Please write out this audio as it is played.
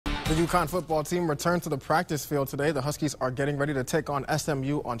The UConn football team returned to the practice field today. The Huskies are getting ready to take on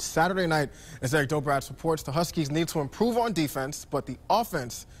SMU on Saturday night. As Eric Dobratz reports, the Huskies need to improve on defense, but the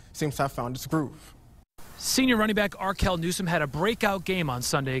offense seems to have found its groove. Senior running back Arkeel Newsome had a breakout game on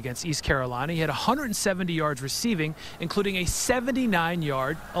Sunday against East Carolina. He had 170 yards receiving, including a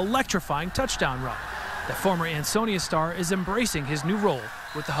 79-yard electrifying touchdown run. The former Ansonia star is embracing his new role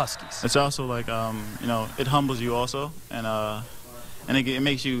with the Huskies. It's also like, it humbles you also, and it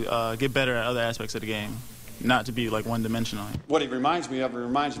makes you get better at other aspects of the game, not to be like one-dimensional. What he reminds me of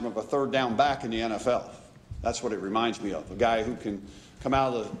a third down back in the NFL. That's what it reminds me of, a guy who can come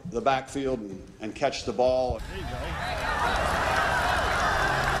out of the backfield and catch the ball. There you go.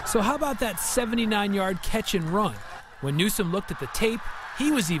 So how about that 79-yard catch and run? When Newsome looked at the tape,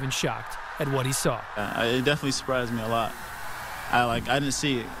 he was even shocked at what he saw. It definitely surprised me a lot. I didn't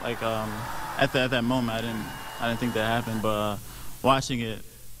see it at that moment. I didn't think that happened, but watching it,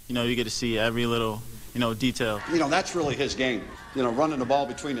 you get to see every little detail. That's really his game. Running the ball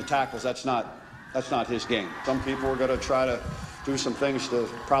between the tackles, that's not his game. Some people are going to try to do some things to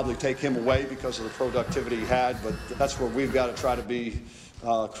probably take him away because of the productivity he had, but that's where we've got to try to be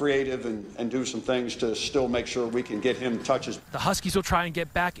creative and do some things to still make sure we can get him touches. The Huskies will try and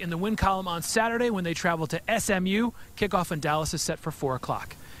get back in the win column on Saturday when they travel to SMU. Kickoff in Dallas is set for 4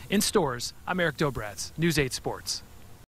 o'clock. In stores, I'm Eric Dobratz, News 8 Sports.